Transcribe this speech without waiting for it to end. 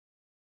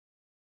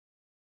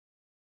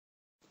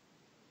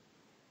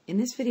In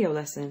this video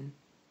lesson,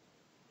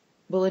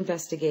 we'll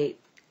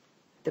investigate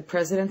the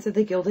presidents of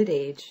the Gilded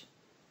Age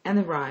and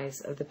the rise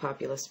of the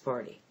Populist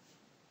Party.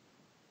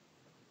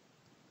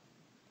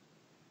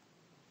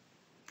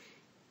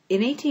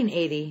 In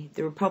 1880,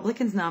 the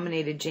Republicans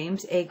nominated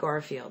James A.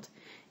 Garfield,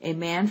 a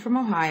man from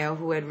Ohio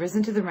who had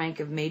risen to the rank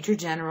of Major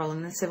General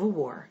in the Civil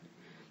War,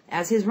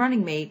 as his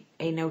running mate.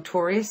 A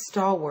notorious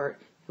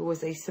stalwart who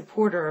was a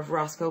supporter of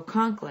Roscoe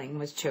Conkling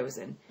was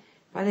chosen,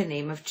 by the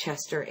name of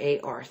Chester A.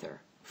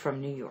 Arthur,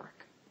 from New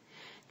York.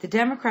 The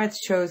Democrats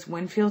chose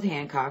Winfield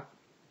Hancock,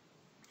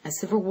 a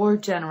Civil War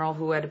general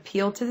who had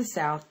appealed to the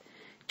South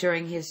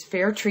during his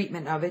fair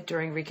treatment of it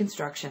during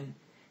Reconstruction,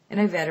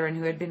 and a veteran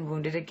who had been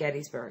wounded at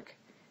Gettysburg,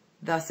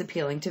 thus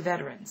appealing to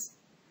veterans.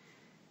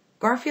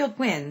 Garfield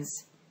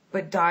wins,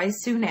 but dies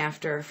soon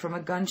after from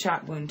a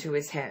gunshot wound to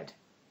his head.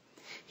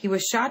 He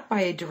was shot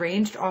by a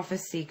deranged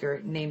office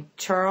seeker named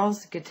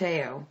Charles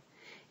Gatteo,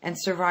 and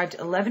survived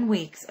 11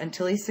 weeks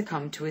until he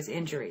succumbed to his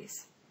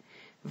injuries.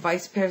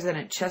 Vice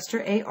President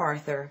Chester A.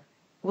 Arthur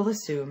will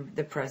assume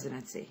the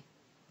presidency.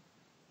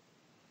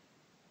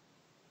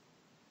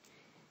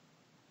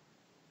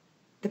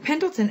 The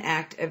Pendleton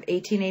Act of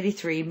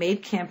 1883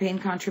 made campaign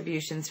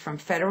contributions from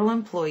federal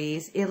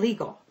employees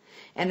illegal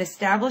and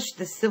established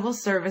the Civil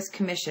Service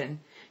Commission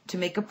to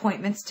make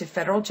appointments to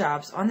federal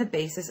jobs on the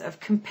basis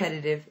of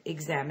competitive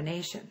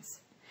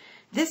examinations.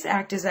 This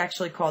act is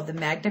actually called the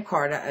Magna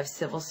Carta of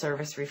Civil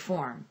Service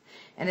Reform,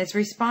 and is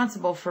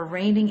responsible for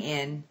reining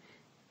in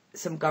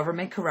some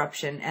government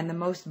corruption and the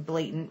most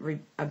blatant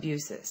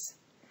abuses.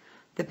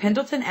 The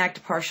Pendleton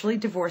Act partially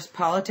divorced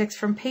politics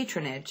from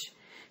patronage,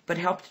 but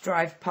helped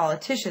drive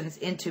politicians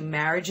into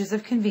marriages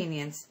of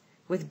convenience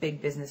with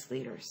big business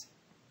leaders.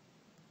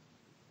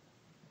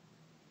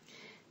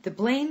 The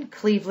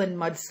Blaine-Cleveland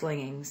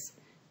mudslingers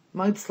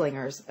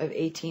of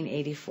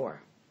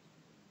 1884.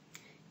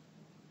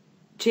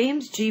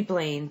 James G.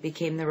 Blaine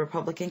became the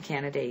Republican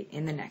candidate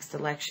in the next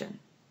election.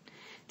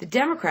 The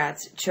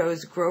Democrats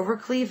chose Grover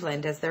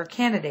Cleveland as their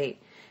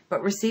candidate,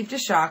 but received a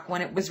shock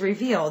when it was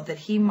revealed that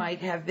he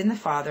might have been the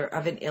father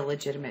of an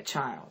illegitimate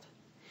child.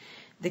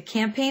 The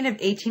campaign of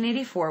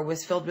 1884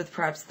 was filled with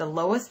perhaps the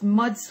lowest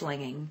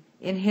mudslinging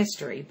in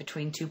history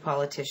between two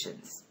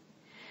politicians.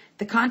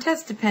 The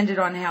contest depended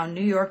on how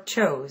New York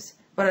chose,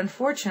 but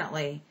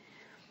unfortunately,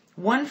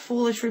 one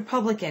foolish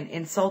Republican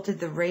insulted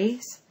the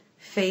race,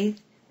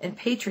 faith, and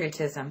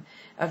patriotism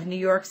of New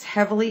York's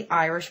heavily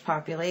Irish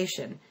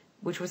population,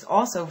 which was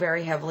also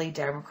very heavily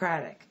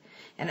Democratic.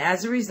 And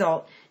as a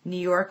result, New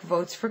York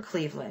votes for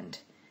Cleveland,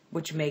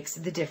 which makes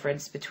the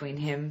difference between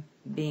him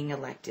being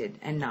elected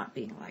and not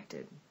being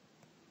elected.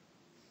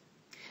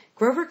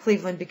 Grover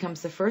Cleveland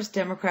becomes the first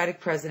Democratic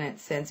president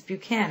since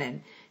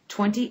Buchanan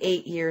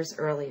 28 years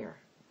earlier.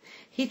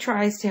 He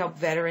tries to help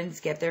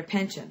veterans get their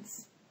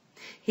pensions.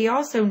 He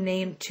also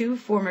named two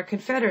former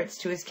Confederates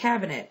to his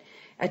cabinet,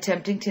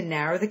 attempting to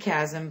narrow the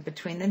chasm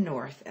between the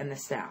North and the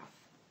South.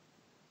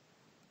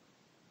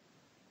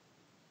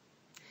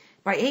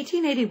 By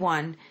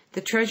 1881,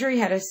 the Treasury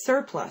had a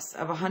surplus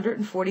of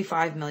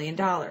 $145 million,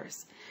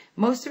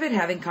 most of it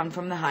having come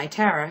from the high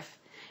tariff,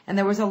 and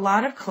there was a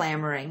lot of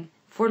clamoring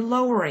for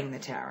lowering the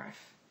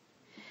tariff.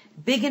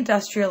 Big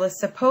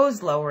industrialists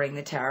opposed lowering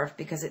the tariff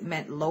because it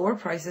meant lower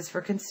prices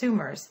for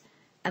consumers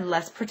and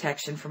less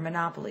protection for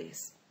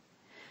monopolies.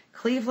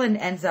 Cleveland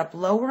ends up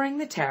lowering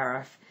the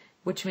tariff,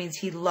 which means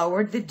he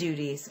lowered the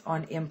duties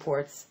on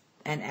imports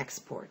and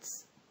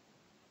exports.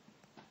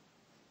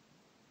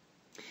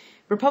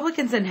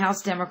 Republicans and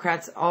House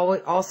Democrats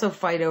also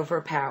fight over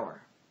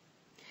power.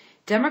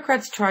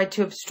 Democrats tried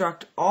to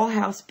obstruct all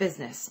House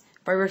business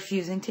by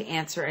refusing to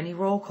answer any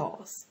roll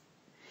calls.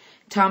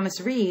 Thomas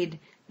Reed,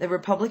 the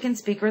Republican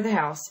Speaker of the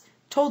House,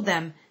 told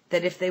them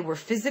that if they were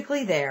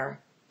physically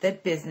there,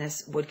 that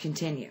business would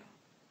continue.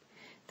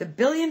 The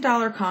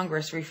billion-dollar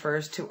Congress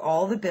refers to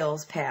all the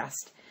bills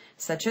passed,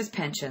 such as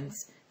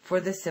pensions,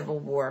 for the Civil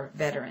War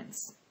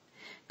veterans.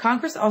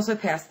 Congress also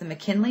passed the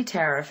McKinley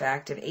Tariff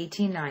Act of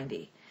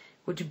 1890,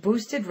 which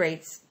boosted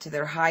rates to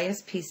their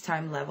highest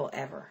peacetime level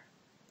ever.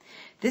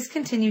 This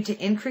continued to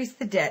increase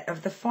the debt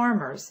of the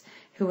farmers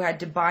who had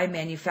to buy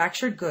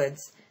manufactured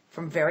goods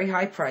from very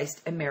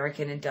high-priced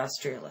American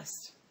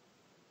industrialists.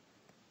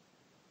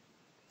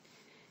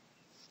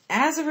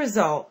 As a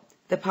result,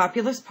 the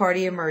Populist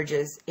Party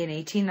emerges in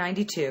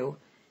 1892,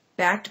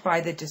 backed by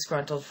the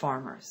disgruntled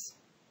farmers.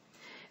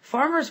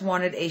 Farmers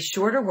wanted a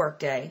shorter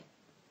workday,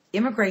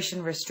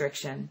 immigration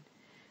restriction,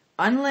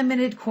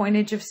 unlimited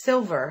coinage of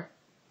silver,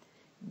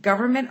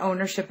 government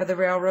ownership of the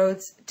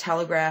railroads,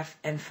 telegraph,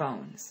 and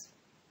phones.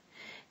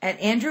 At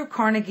Andrew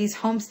Carnegie's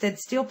Homestead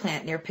steel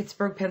plant near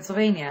Pittsburgh,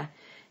 Pennsylvania,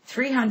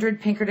 300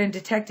 Pinkerton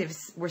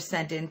detectives were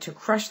sent in to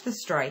crush the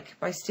strike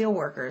by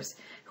steelworkers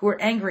who were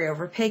angry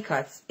over pay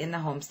cuts in the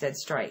Homestead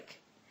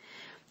strike.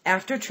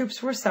 After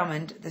troops were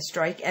summoned, the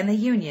strike and the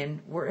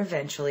union were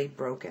eventually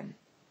broken.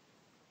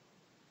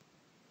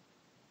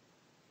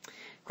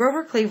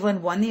 Grover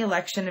Cleveland won the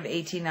election of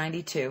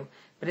 1892,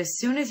 but as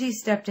soon as he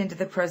stepped into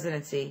the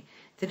presidency,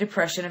 the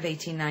Depression of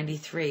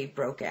 1893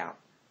 broke out.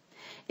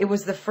 It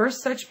was the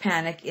first such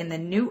panic in the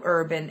new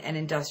urban and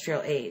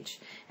industrial age,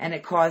 and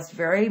it caused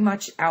very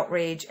much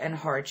outrage and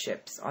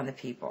hardships on the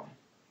people.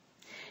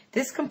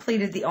 This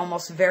completed the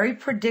almost very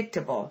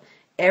predictable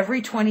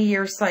every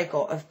 20-year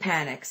cycle of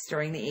panics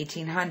during the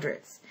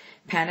 1800s.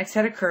 Panics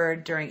had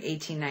occurred during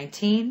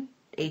 1819,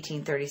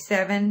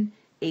 1837,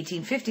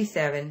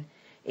 1857,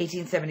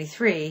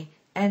 1873,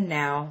 and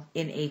now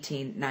in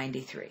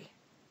 1893.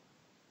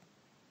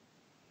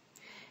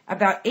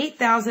 About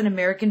 8,000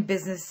 American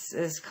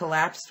businesses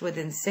collapsed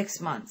within 6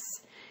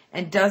 months,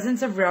 and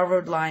dozens of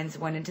railroad lines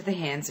went into the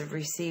hands of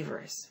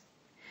receivers.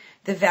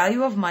 The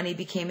value of money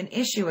became an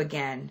issue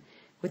again,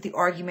 with the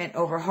argument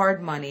over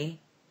hard money,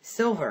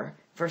 silver,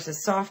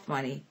 versus soft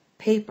money,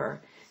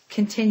 paper,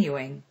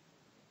 continuing.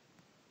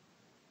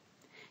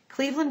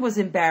 Cleveland was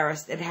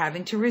embarrassed at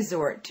having to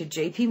resort to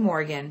J.P.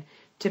 Morgan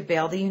to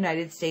bail the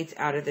United States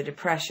out of the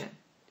Depression.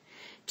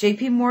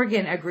 J.P.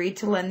 Morgan agreed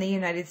to lend the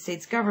United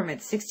States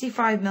government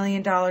 $65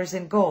 million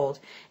in gold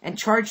and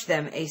charged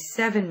them a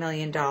 $7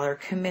 million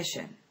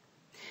commission.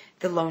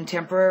 The loan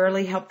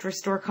temporarily helped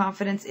restore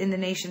confidence in the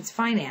nation's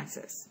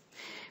finances.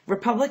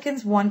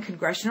 Republicans won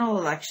congressional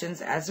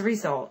elections as a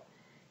result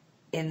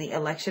in the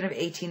election of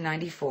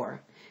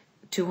 1894,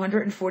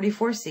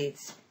 244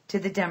 seats, to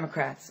the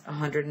Democrats,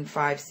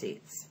 105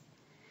 seats.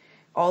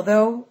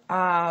 Although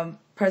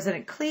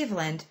President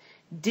Cleveland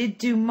did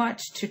do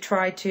much to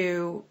try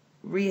to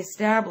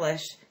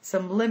reestablish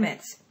some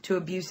limits to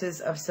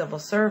abuses of civil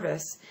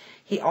service,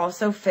 he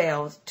also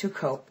failed to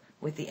cope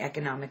with the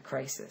economic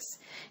crisis.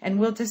 And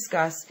we'll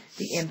discuss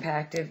the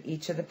impact of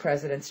each of the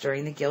presidents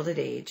during the Gilded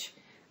Age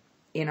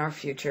in our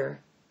future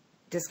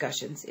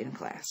discussions in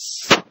class.